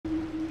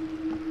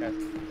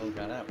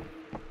up.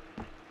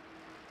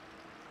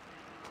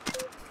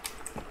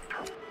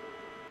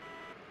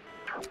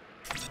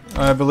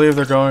 I believe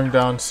they're going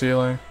down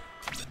ceiling.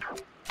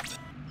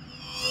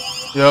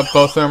 Yep,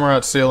 both of them are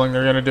at ceiling.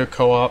 They're gonna do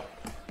co-op.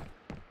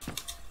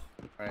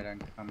 Right, I'm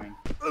coming.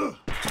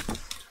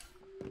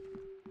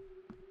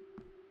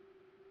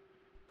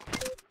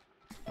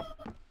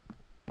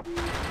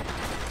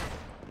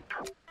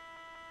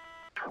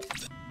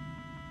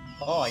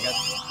 Oh, I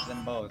got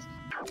them both.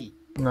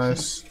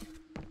 Nice.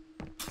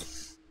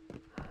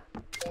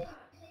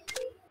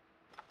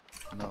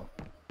 No.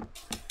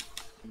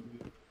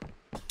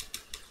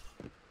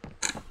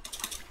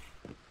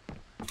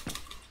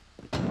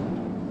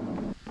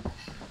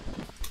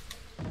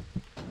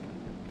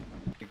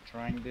 You're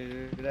trying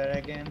to do that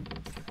again?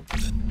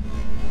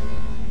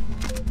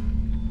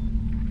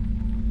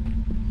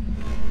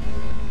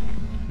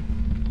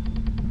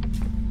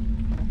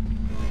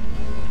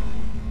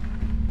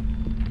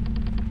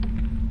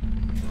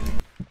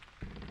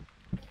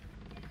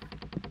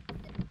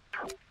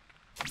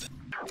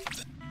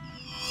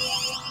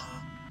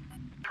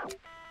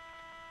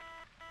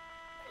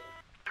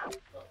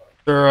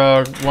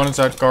 They're one is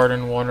at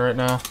garden 1 right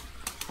now.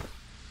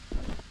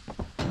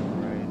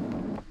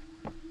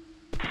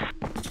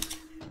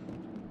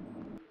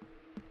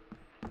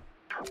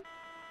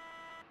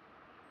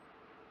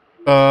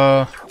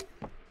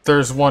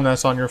 There's one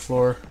that's on your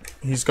floor.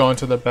 He's going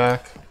to the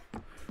back.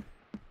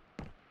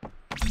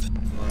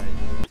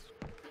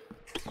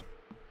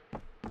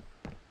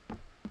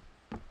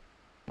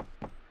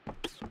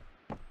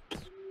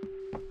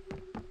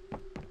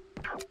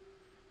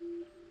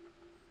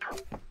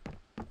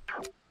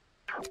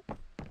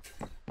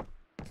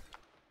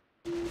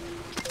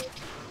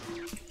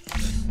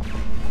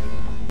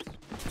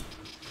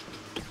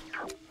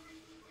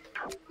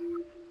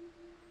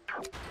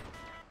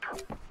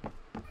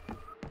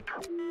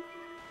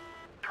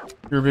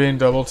 You're being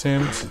double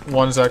teamed.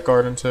 One's at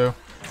garden 2.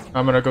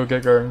 I'm gonna go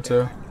get garden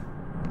 2.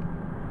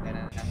 And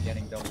I'm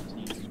getting double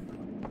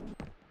teamed.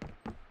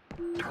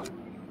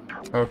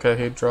 Okay,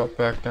 he dropped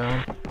back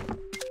down.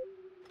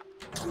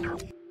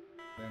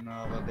 Don't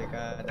know what they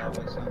got. That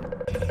was some.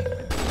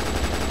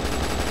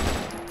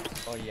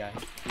 Oh yeah.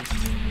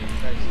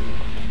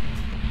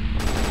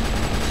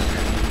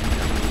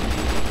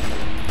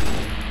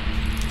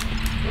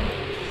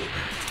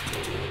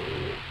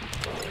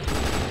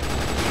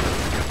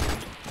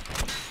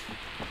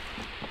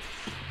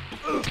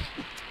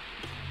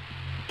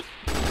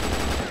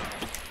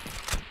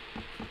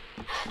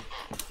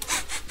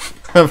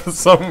 That was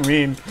so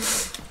mean.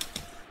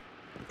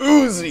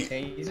 Uzi!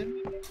 Taser?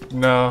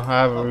 No,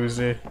 I have a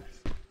Uzi.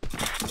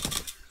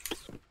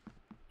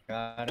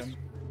 Got him.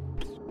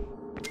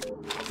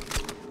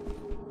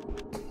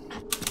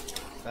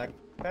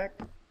 Back.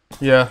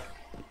 Yeah.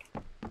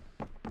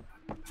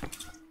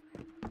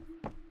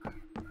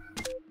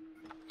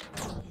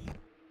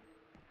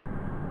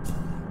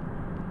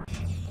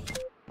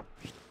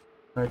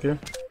 Thank you.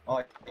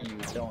 Oh, you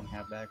don't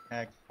have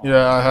backpack. Oh,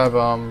 Yeah, I have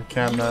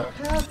cam net.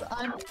 You have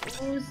an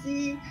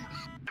Uzi.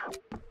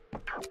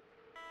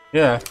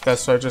 Yeah,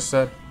 that's what I just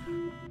said.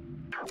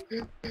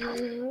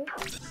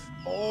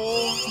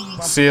 Oh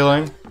my.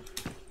 Ceiling.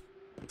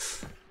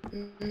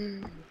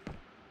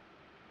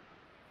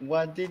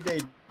 What did they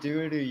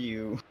do to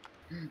you?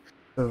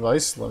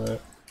 Device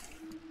limit.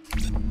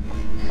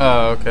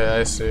 Oh, okay,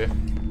 I see.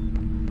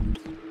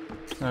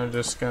 I'm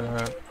just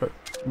gonna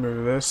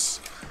move this.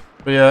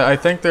 But yeah, I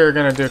think they're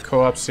gonna do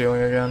co-op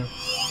ceiling again.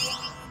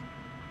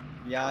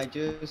 Yeah, I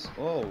just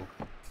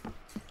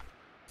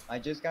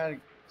got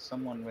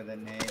someone with a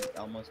nade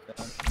almost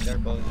done. They're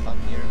both up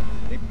here.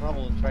 They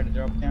probably try to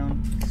drop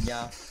down.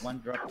 Yeah, one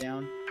drop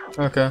down.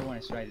 Okay. The other one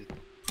is trying to.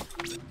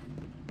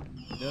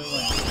 The other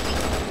one is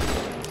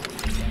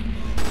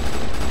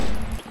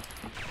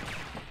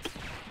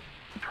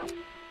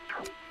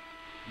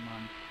Come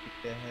on, kick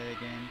the head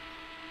again.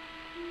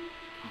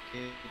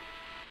 Kick.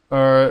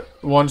 Alright,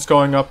 one's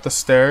going up the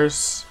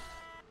stairs.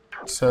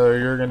 So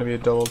you're gonna be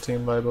double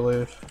teamed, I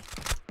believe.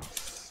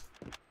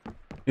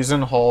 He's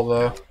in hall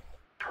though.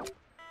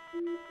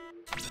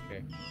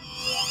 Okay.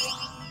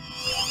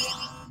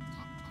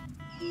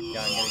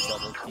 Yeah, I'm getting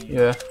double teamed.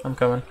 Yeah, I'm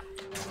coming.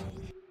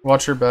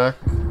 Watch your back.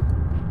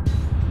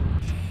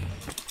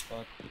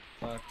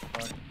 Fuck.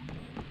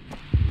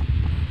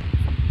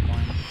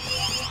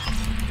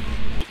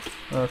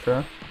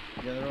 Okay.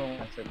 The other one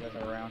was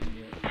around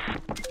here.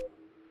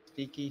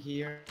 Sticky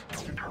here.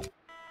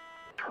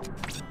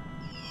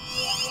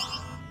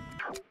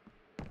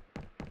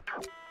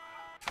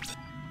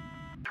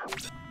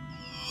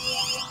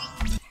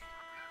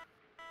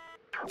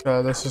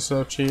 God, this is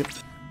so cheap.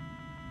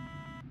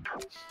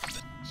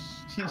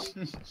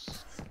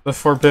 The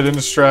forbidden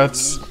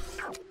strats.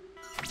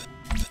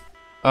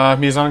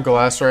 He's on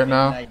glass right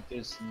now. I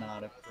just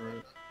not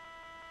approve.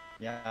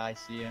 Yeah, I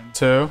see him.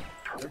 2.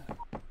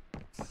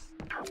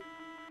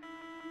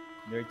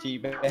 They're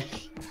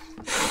teabag.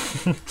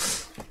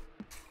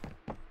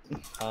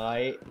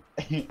 Hi.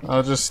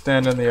 I'll just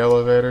stand in the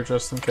elevator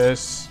just in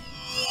case.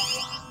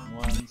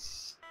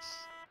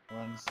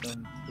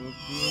 some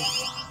cookies.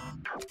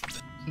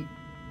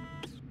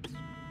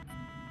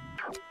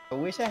 I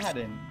wish I had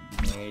a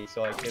nade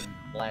so I could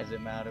blast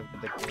him out of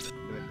the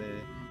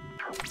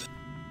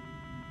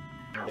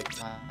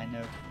kind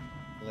of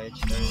glitch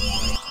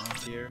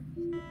there's here.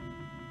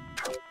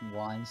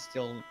 One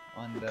still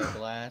on the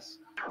glass.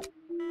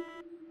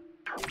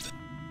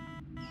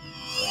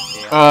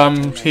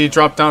 Okay, he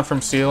dropped down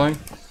from ceiling.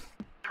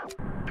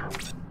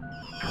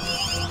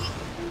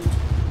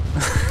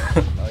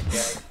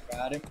 Okay,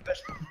 got him.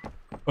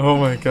 Oh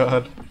my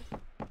god.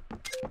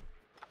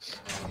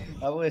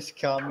 I was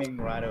coming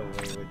right away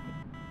with it.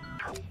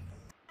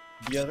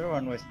 The other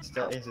one was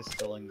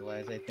still in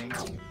glass, I think.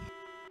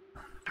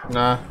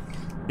 Nah,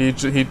 he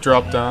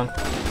dropped down.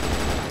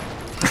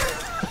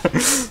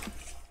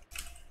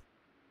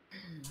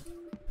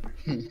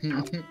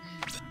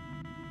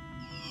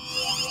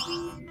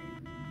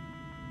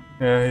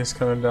 Yeah, he's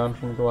coming down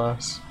from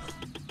glass.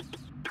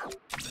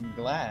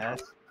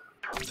 Glass?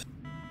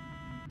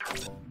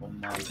 Oh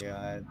my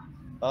god.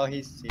 Oh,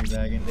 he's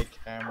teabagging the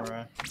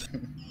camera.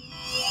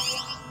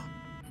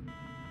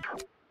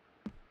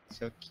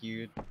 So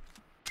cute.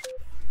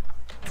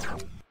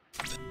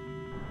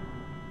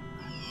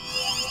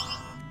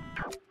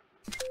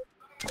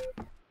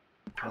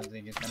 I don't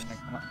think he's gonna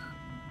come up.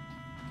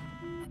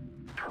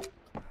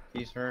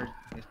 He's hurt.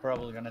 He's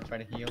probably gonna try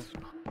to heal.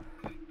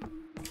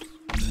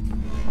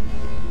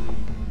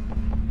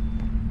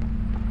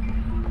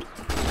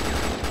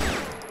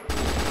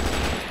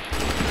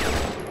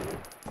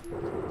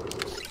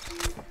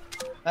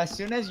 As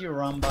soon as you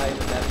run by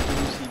with that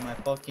Lucy, my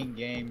fucking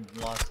game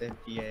lost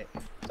FPS.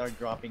 Start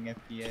dropping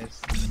FPS.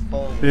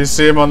 Holy Do you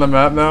see him on the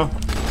map now?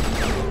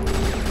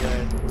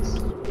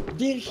 God.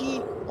 Did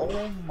he?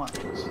 Oh my.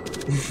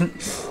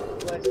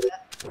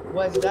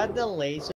 Was that the laser?